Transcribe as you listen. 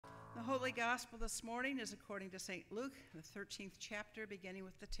The Holy Gospel this morning is according to St. Luke, the 13th chapter, beginning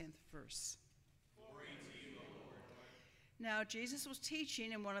with the 10th verse. Glory to you, O Lord. Now Jesus was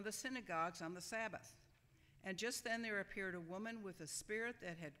teaching in one of the synagogues on the Sabbath. And just then there appeared a woman with a spirit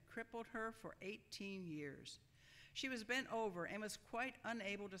that had crippled her for 18 years. She was bent over and was quite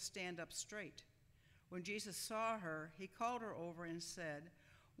unable to stand up straight. When Jesus saw her, he called her over and said,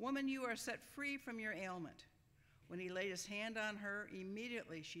 "Woman, you are set free from your ailment." When he laid his hand on her,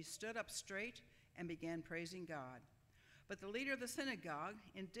 immediately she stood up straight and began praising God. But the leader of the synagogue,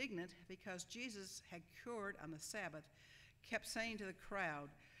 indignant because Jesus had cured on the Sabbath, kept saying to the crowd,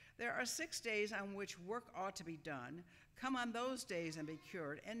 "There are 6 days on which work ought to be done. Come on those days and be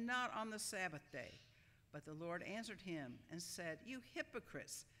cured, and not on the Sabbath day." But the Lord answered him and said, "You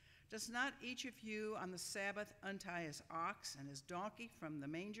hypocrites! Does not each of you on the Sabbath untie his ox and his donkey from the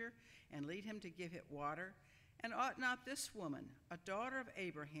manger and lead him to give it water? And ought not this woman, a daughter of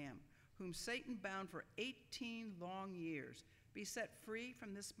Abraham, whom Satan bound for 18 long years, be set free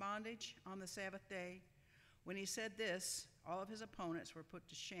from this bondage on the Sabbath day?" When he said this, all of his opponents were put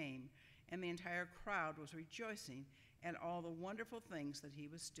to shame, and the entire crowd was rejoicing at all the wonderful things that he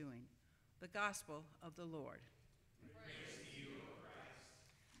was doing. The Gospel of the Lord. Praise to you, O Christ.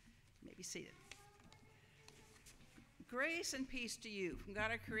 You may be seated. Grace and peace to you from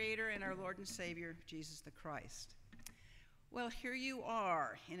God our Creator and our Lord and Savior, Jesus the Christ. Well, here you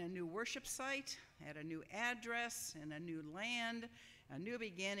are in a new worship site, at a new address, in a new land, a new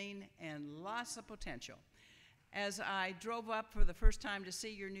beginning, and lots of potential. As I drove up for the first time to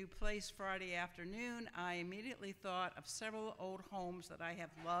see your new place Friday afternoon, I immediately thought of several old homes that I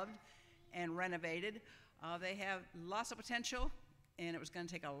have loved and renovated. They have lots of potential, and it was going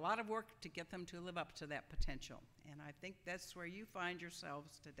to take a lot of work to get them to live up to that potential. And I think that's where you find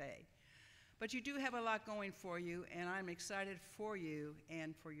yourselves today. But you do have a lot going for you, and I'm excited for you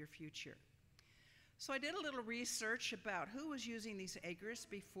and for your future. So I did a little research about who was using these acres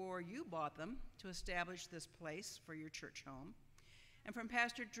before you bought them to establish this place for your church home. And from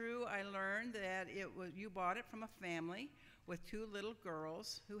Pastor Drew, I learned that you bought it from a family with 2 little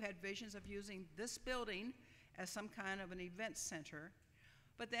girls who had visions of using this building as some kind of an event center.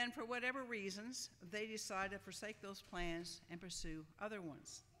 But then, for whatever reasons, they decided to forsake those plans and pursue other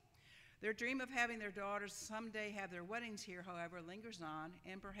ones. Their dream of having their daughters someday have their weddings here, however, lingers on,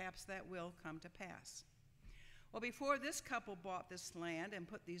 and perhaps that will come to pass. Well, before this couple bought this land and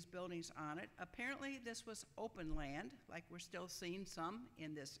put these buildings on it, apparently this was open land, like we're still seeing some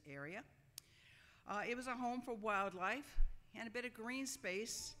in this area. It was a home for wildlife and a bit of green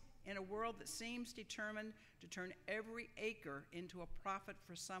space in a world that seems determined to turn every acre into a profit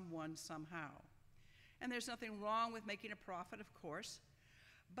for someone somehow. And there's nothing wrong with making a profit, of course,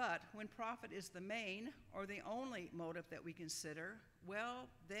 but when profit is the main or the only motive that we consider, well,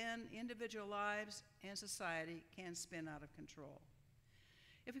 then individual lives and society can spin out of control.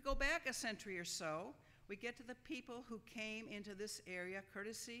 If we go back a century or so, we get to the people who came into this area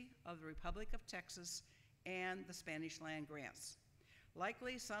courtesy of the Republic of Texas and the Spanish land grants.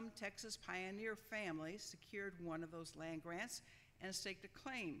 Likely some Texas pioneer families secured one of those land grants and staked a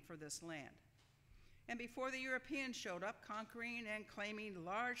claim for this land. And before the Europeans showed up, conquering and claiming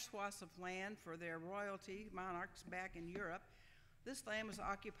large swaths of land for their royalty monarchs back in Europe, this land was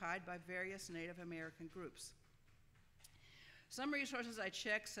occupied by various Native American groups. Some resources I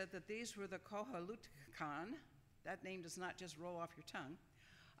checked said that these were the Coahuiltecan, that name does not just roll off your tongue,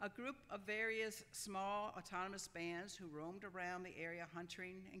 a group of various small autonomous bands who roamed around the area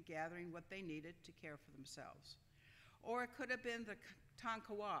hunting and gathering what they needed to care for themselves. Or it could have been the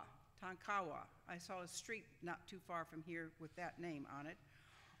Tonkawa. I saw a street not too far from here with that name on it,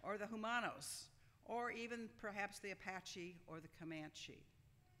 or the Humanos, or even perhaps the Apache or the Comanche.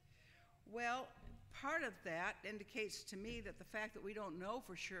 Well, part of that indicates to me that the fact that we don't know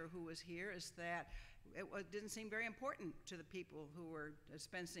for sure who was here is that it didn't seem very important to the people who were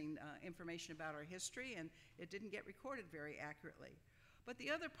dispensing information about our history, and it didn't get recorded very accurately. But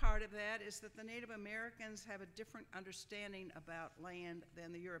the other part of that is that the Native Americans have a different understanding about land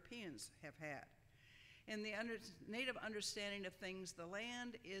than the Europeans have had. In the Native understanding of things, the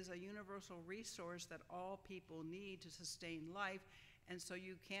land is a universal resource that all people need to sustain life, and so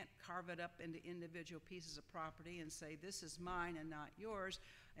you can't carve it up into individual pieces of property and say, this is mine and not yours,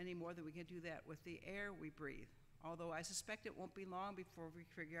 any more than we can do that with the air we breathe. Although I suspect it won't be long before we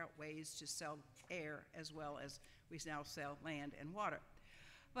figure out ways to sell air as well as we now sell land and water.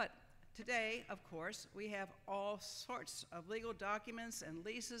 But today, of course, we have all sorts of legal documents and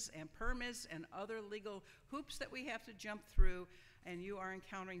leases and permits and other legal hoops that we have to jump through, and you are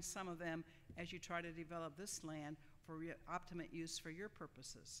encountering some of them as you try to develop this land for optimum use for your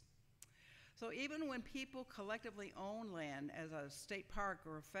purposes. So even when people collectively own land as a state park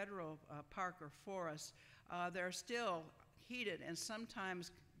or a federal park or forest, there are still heated and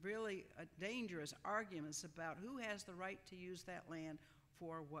sometimes really dangerous arguments about who has the right to use that land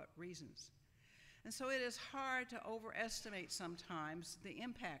for what reasons. And so it is hard to overestimate sometimes the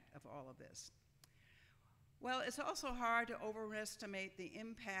impact of all of this. Well, it's also hard to overestimate the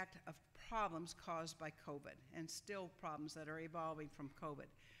impact of problems caused by COVID, and still problems that are evolving from COVID.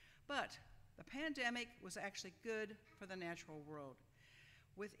 But the pandemic was actually good for the natural world.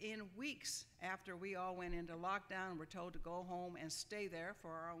 Within weeks after we all went into lockdown and were told to go home and stay there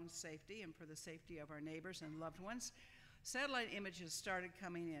for our own safety and for the safety of our neighbors and loved ones, satellite images started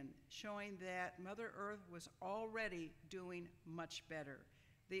coming in, showing that Mother Earth was already doing much better.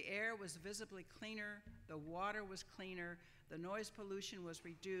 The air was visibly cleaner, the water was cleaner, the noise pollution was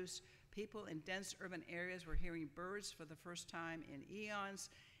reduced, people in dense urban areas were hearing birds for the first time in eons,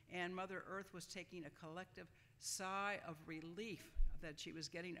 and Mother Earth was taking a collective sigh of relief that she was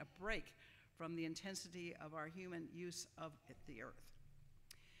getting a break from the intensity of our human use of the earth.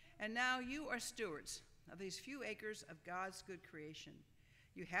 And now you are stewards of these few acres of God's good creation.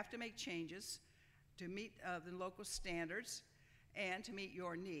 You have to make changes to meet the local standards and to meet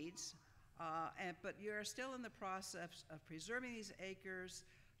your needs, but you're still in the process of preserving these acres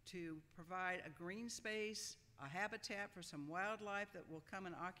to provide a green space, a habitat for some wildlife that will come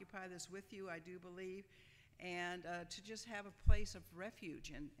and occupy this with you, I do believe, and to just have a place of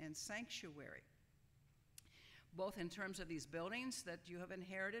refuge and sanctuary, both in terms of these buildings that you have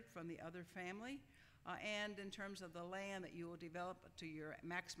inherited from the other family, and in terms of the land that you will develop to your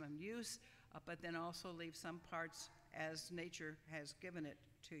maximum use, but then also leave some parts as nature has given it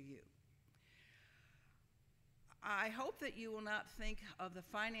to you. I hope that you will not think of the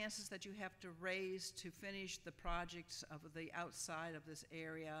finances that you have to raise to finish the projects of the outside of this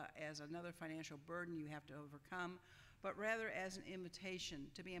area as another financial burden you have to overcome, but rather as an invitation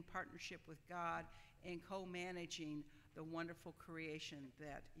to be in partnership with God in co-managing the wonderful creation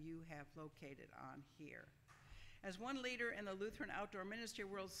that you have located on here. As one leader in the Lutheran outdoor ministry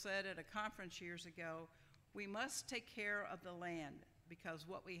world said at a conference years ago, we must take care of the land because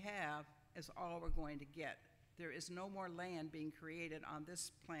what we have is all we're going to get. There is no more land being created on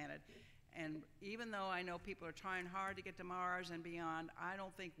this planet. And even though I know people are trying hard to get to Mars and beyond, I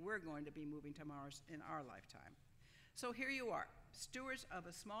don't think we're going to be moving to Mars in our lifetime. So here you are, stewards of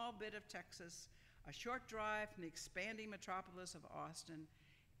a small bit of Texas, a short drive from the expanding metropolis of Austin,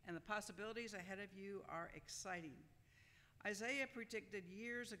 and the possibilities ahead of you are exciting. Isaiah predicted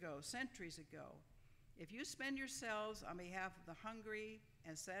years ago, centuries ago, if you spend yourselves on behalf of the hungry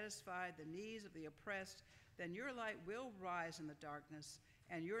and satisfy the needs of the oppressed, then your light will rise in the darkness,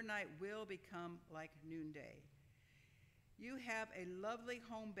 and your night will become like noonday. You have a lovely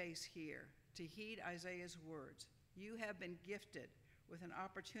home base here to heed Isaiah's words. You have been gifted with an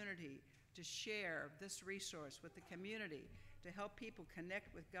opportunity to share this resource with the community, to help people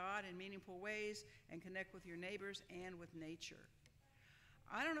connect with God in meaningful ways and connect with your neighbors and with nature.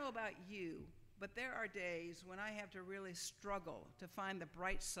 I don't know about you, but there are days when I have to really struggle to find the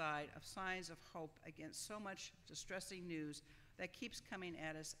bright side of signs of hope against so much distressing news that keeps coming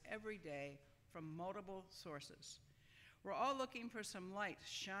at us every day from multiple sources. We're all looking for some light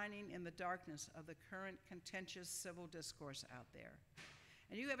shining in the darkness of the current contentious civil discourse out there.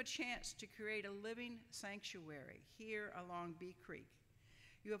 And you have a chance to create a living sanctuary here along Bee Creek.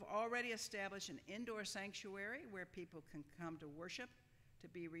 You have already established an indoor sanctuary where people can come to worship, to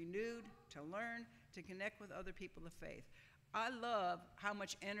be renewed, to learn, to connect with other people of faith. I love how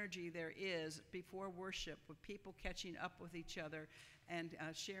much energy there is before worship with people catching up with each other and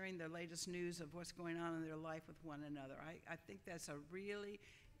sharing the latest news of what's going on in their life with one another. I think that's a really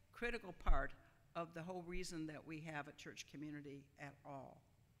critical part of the whole reason that we have a church community at all.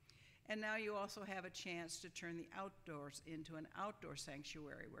 And now you also have a chance to turn the outdoors into an outdoor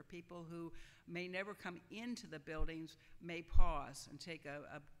sanctuary where people who may never come into the buildings may pause and take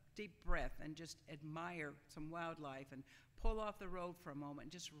a deep breath and just admire some wildlife and pull off the road for a moment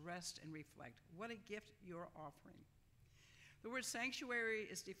and just rest and reflect. What a gift you're offering. The word sanctuary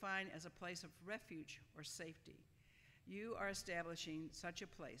is defined as a place of refuge or safety. You are establishing such a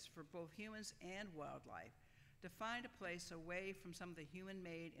place for both humans and wildlife, to find a place away from some of the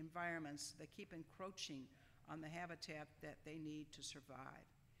human-made environments that keep encroaching on the habitat that they need to survive.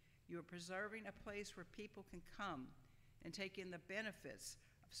 You are preserving a place where people can come and take in the benefits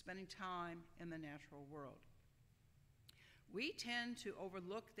of spending time in the natural world. We tend to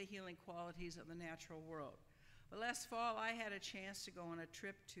overlook the healing qualities of the natural world. But last fall, I had a chance to go on a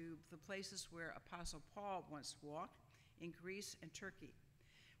trip to the places where Apostle Paul once walked in Greece and Turkey.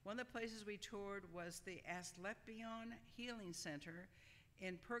 One of the places we toured was the Asclepion Healing Center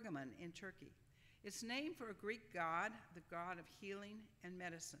in Pergamon in Turkey. It's named for a Greek god, the god of healing and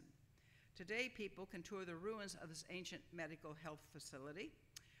medicine. Today, people can tour the ruins of this ancient medical health facility,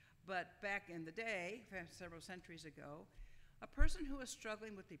 but back in the day, several centuries ago, a person who was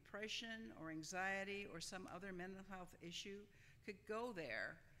struggling with depression or anxiety or some other mental health issue could go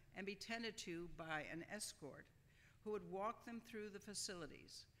there and be tended to by an escort who would walk them through the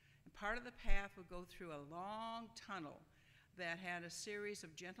facilities. And part of the path would go through a long tunnel that had a series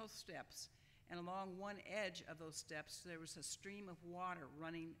of gentle steps, and along one edge of those steps there was a stream of water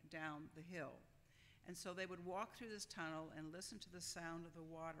running down the hill. And so they would walk through this tunnel and listen to the sound of the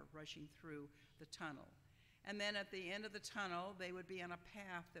water rushing through the tunnel. And then at the end of the tunnel, they would be on a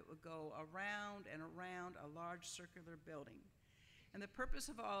path that would go around and around a large circular building. And the purpose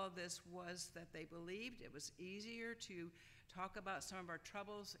of all of this was that they believed it was easier to talk about some of our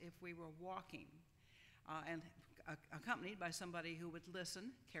troubles if we were walking, and accompanied by somebody who would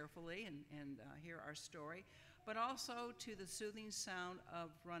listen carefully and hear our story, but also to the soothing sound of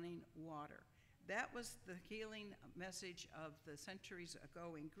running water. That was the healing message of the centuries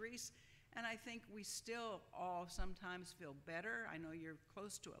ago in Greece, and I think we still all sometimes feel better. I know you're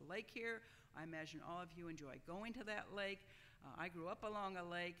close to a lake here. I imagine all of you enjoy going to that lake. I grew up along a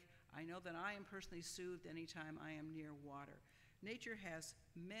lake. I know that I am personally soothed anytime I am near water. Nature has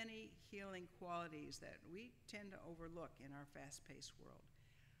many healing qualities that we tend to overlook in our fast-paced world.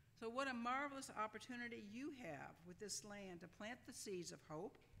 So what a marvelous opportunity you have with this land to plant the seeds of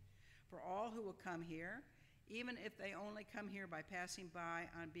hope for all who will come here, even if they only come here by passing by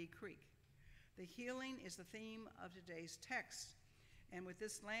on Bee Creek. The healing is the theme of today's text, and with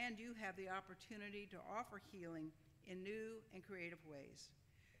this land you have the opportunity to offer healing in new and creative ways.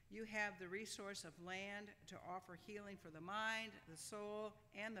 You have the resource of land to offer healing for the mind, the soul,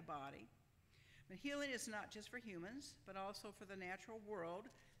 and the body. But healing is not just for humans, but also for the natural world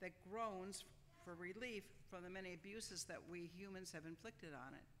that groans for relief from the many abuses that we humans have inflicted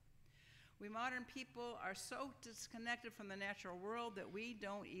on it. We modern people are so disconnected from the natural world that we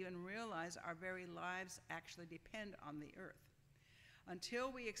don't even realize our very lives actually depend on the earth.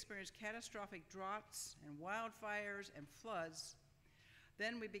 Until we experience catastrophic droughts and wildfires and floods,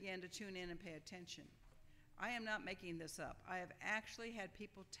 then we begin to tune in and pay attention. I am not making this up. I have actually had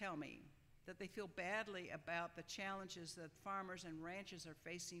people tell me that they feel badly about the challenges that farmers and ranchers are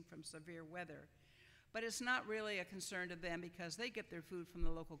facing from severe weather, but it's not really a concern to them because they get their food from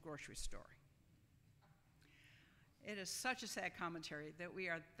the local grocery store. It is such a sad commentary that we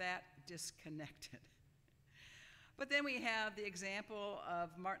are that disconnected. But then we have the example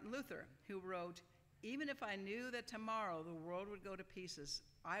of Martin Luther, who wrote, "Even if I knew that tomorrow the world would go to pieces,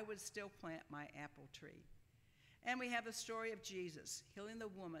 I would still plant my apple tree." And we have the story of Jesus healing the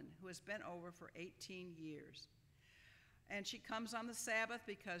woman who has been over for 18 years. And she comes on the Sabbath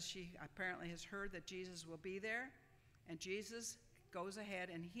because she apparently has heard that Jesus will be there, and Jesus goes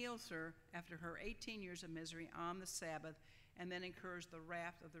ahead and heals her after her 18 years of misery on the Sabbath, and then incurs the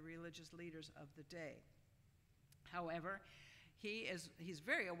wrath of the religious leaders of the day. However, he's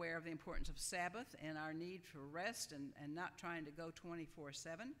very aware of the importance of Sabbath and our need for rest and not trying to go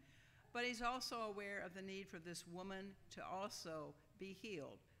 24/7, but he's also aware of the need for this woman to also be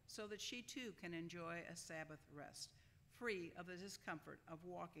healed so that she too can enjoy a Sabbath rest, free of the discomfort of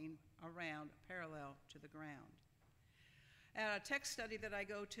walking around parallel to the ground. At a text study that I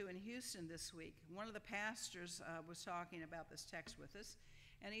go to in Houston this week, one of the pastors was talking about this text with us,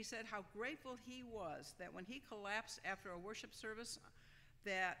 and he said how grateful he was that when he collapsed after a worship service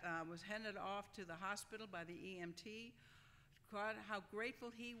that was handed off to the hospital by the EMT, God, how grateful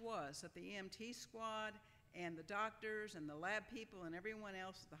he was that the EMT squad and the doctors and the lab people and everyone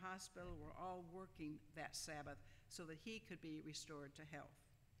else at the hospital were all working that Sabbath so that he could be restored to health.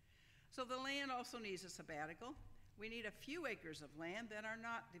 So the land also needs a sabbatical. We need a few acres of land that are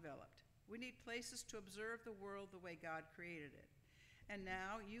not developed. We need places to observe the world the way God created it. And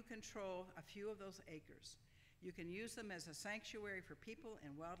now you control a few of those acres. You can use them as a sanctuary for people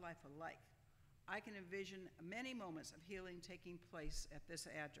and wildlife alike. I can envision many moments of healing taking place at this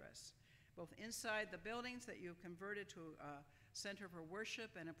address, both inside the buildings that you have converted to a center for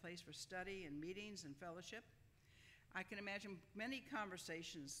worship and a place for study and meetings and fellowship. I can imagine many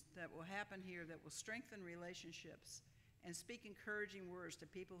conversations that will happen here that will strengthen relationships and speak encouraging words to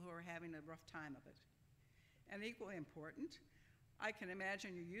people who are having a rough time of it. And equally important, I can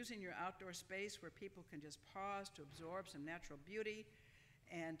imagine you using your outdoor space where people can just pause to absorb some natural beauty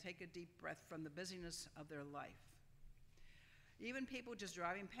and take a deep breath from the busyness of their life. Even people just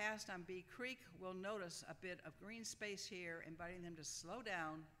driving past on Bee Creek will notice a bit of green space here, inviting them to slow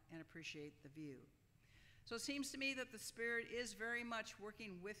down and appreciate the view. So it seems to me that the Spirit is very much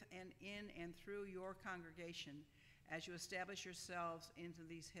working with and in and through your congregation as you establish yourselves into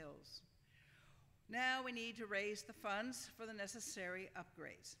these hills. Now we need to raise the funds for the necessary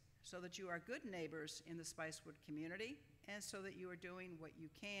upgrades so that you are good neighbors in the Spicewood community and so that you are doing what you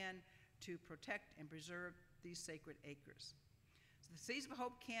can to protect and preserve these sacred acres. So the Seeds of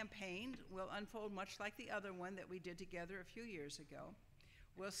Hope campaign will unfold much like the other one that we did together a few years ago.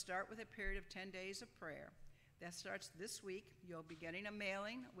 We'll start with a period of 10 days of prayer. That starts this week. You'll be getting a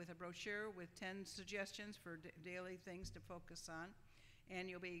mailing with a brochure with 10 suggestions for daily things to focus on. And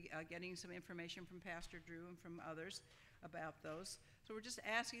you'll be getting some information from Pastor Drew and from others about those. So we're just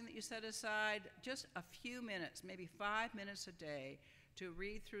asking that you set aside just a few minutes, maybe 5 minutes a day, to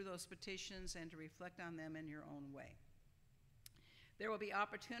read through those petitions and to reflect on them in your own way. There will be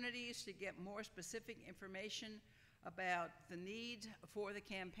opportunities to get more specific information about the need for the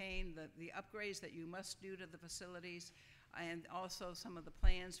campaign, the upgrades that you must do to the facilities, and also some of the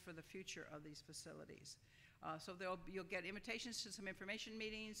plans for the future of these facilities. So you'll get invitations to some information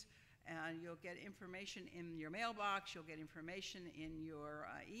meetings, and you'll get information in your mailbox, you'll get information in your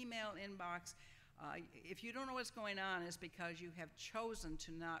email inbox. If you don't know what's going on, it's because you have chosen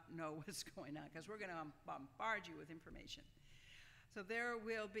to not know what's going on, because we're going to bombard you with information. So there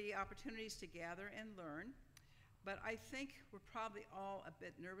will be opportunities to gather and learn. But I think we're probably all a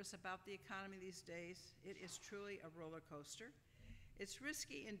bit nervous about the economy these days. It is truly a roller coaster. It's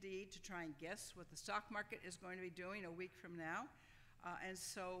risky indeed to try and guess what the stock market is going to be doing a week from now. And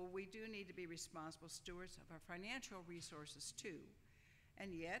so we do need to be responsible stewards of our financial resources too.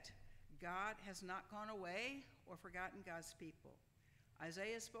 And yet, God has not gone away or forgotten God's people.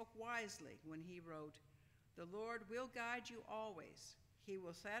 Isaiah spoke wisely when he wrote, "The Lord will guide you always. He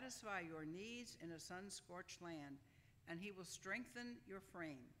will satisfy your needs in a sun-scorched land, and he will strengthen your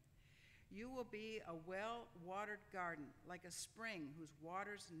frame. You will be a well-watered garden, like a spring whose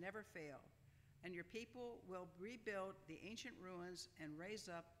waters never fail, and your people will rebuild the ancient ruins and raise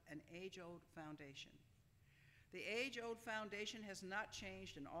up an age-old foundation." The age-old foundation has not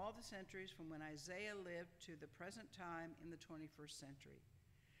changed in all the centuries from when Isaiah lived to the present time in the 21st century.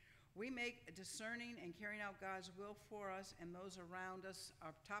 We make discerning and carrying out God's will for us and those around us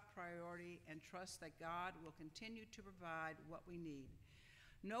our top priority, and trust that God will continue to provide what we need.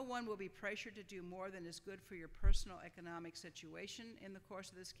 No one will be pressured to do more than is good for your personal economic situation in the course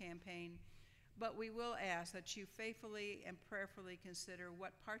of this campaign, but we will ask that you faithfully and prayerfully consider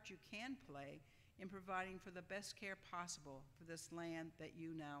what part you can play in providing for the best care possible for this land that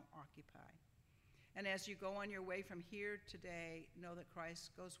you now occupy. And as you go on your way from here today, know that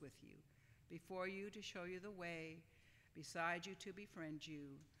Christ goes with you, before you to show you the way, beside you to befriend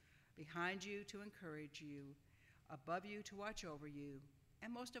you, behind you to encourage you, above you to watch over you,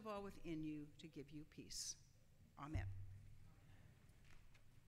 and most of all within you to give you peace. Amen.